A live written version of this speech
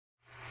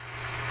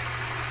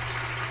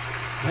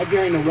I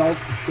joined the Welk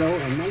show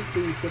in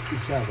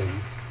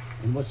 1957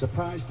 and was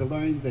surprised to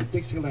learn that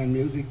Dixieland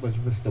music was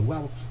Mr.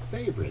 Welk's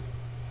favorite.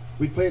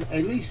 We played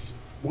at least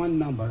one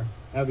number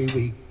every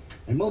week,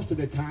 and most of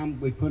the time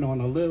we put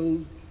on a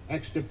little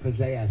extra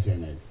pizzazz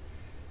in it.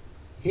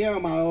 Here are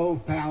my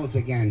old pals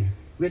again: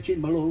 Richard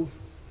Maloof,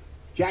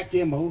 Jack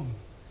Immel,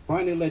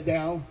 Barney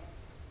Liddell,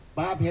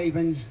 Bob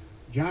Havens,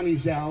 Johnny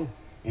Zell,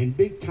 and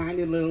Big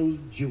Tiny Little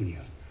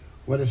Jr.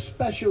 With a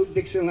special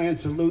Dixieland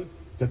salute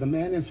to the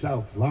man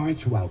himself,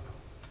 Lawrence Welk.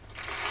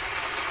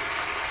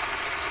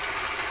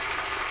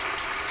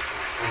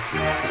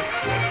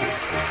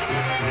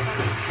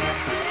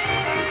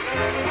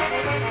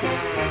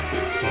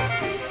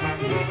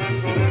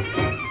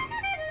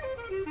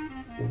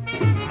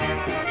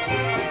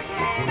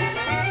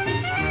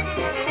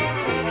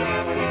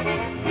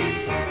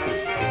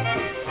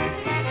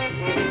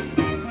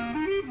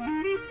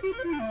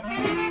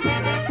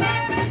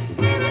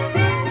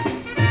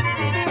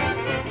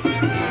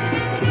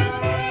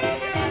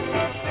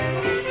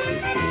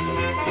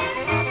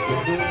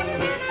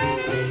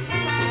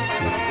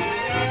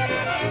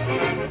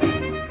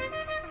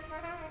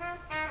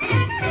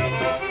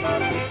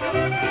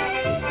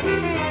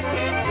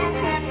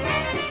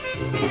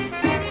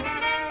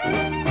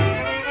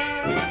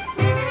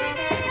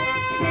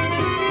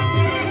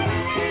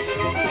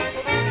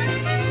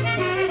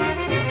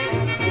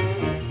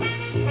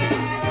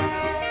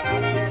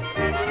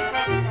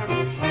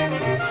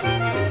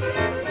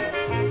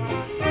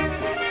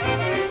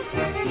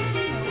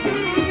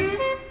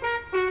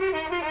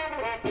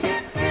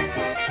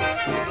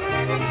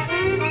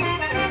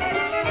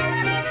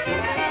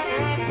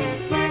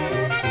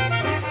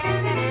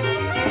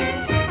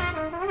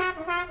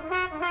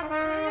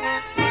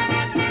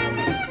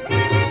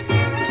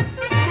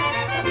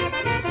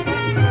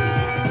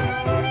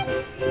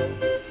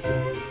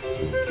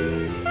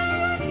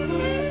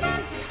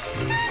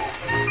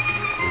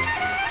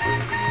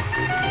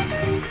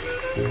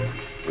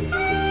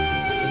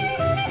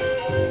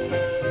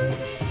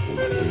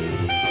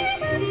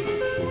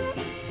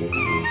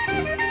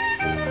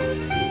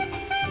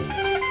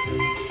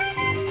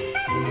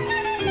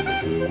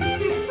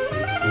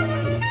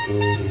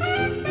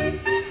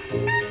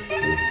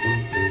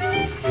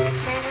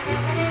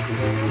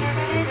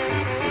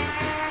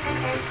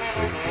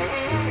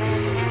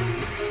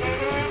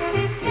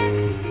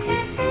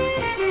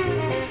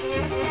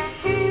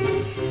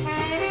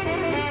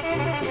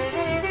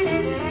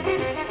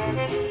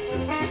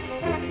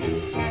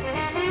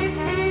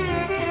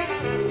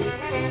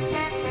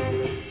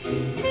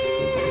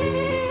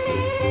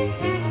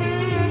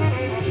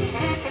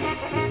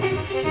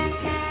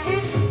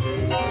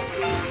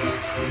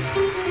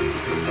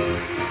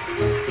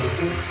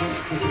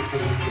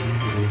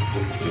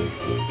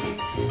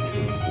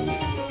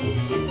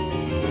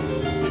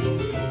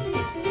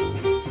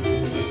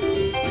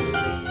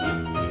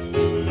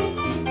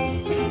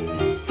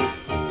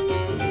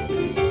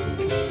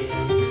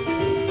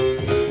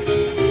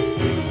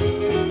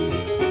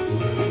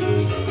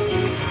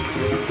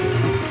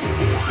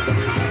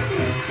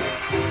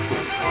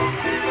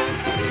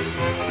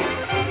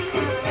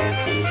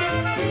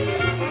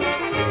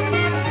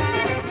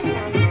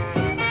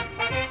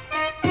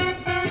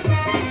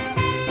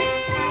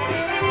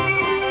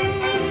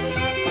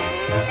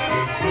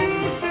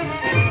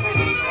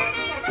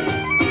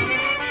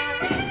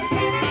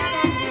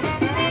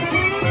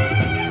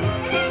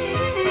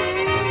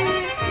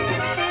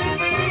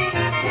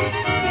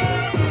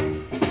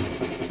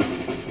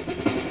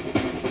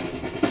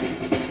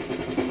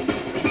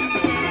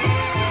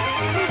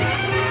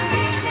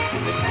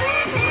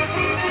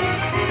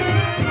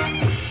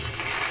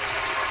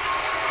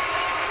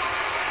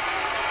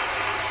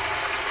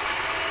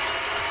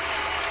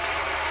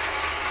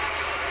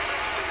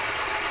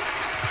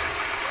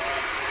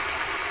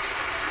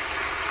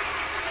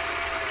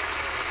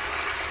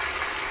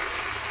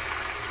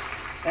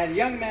 That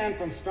young man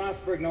from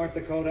Strasburg, North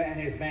Dakota, and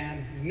his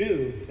band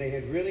knew they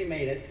had really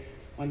made it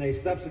when they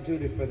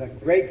substituted for the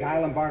great Guy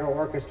Lombardo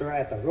Orchestra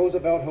at the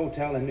Roosevelt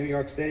Hotel in New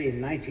York City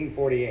in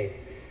 1948.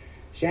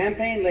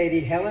 Champagne lady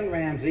Helen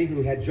Ramsey,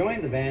 who had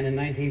joined the band in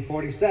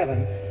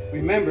 1947,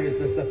 remembers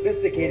the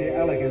sophisticated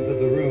elegance of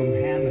the room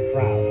and the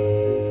crowd.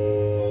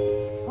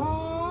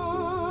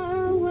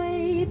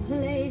 Faraway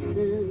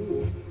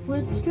places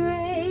with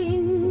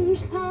strange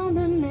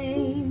sounding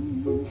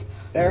names.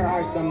 There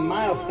are some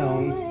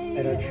milestones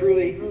that are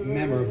truly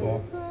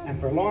memorable, and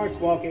for Lawrence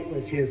Welk, it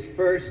was his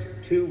first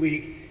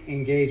 2-week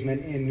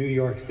engagement in New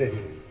York City.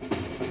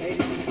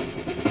 Ladies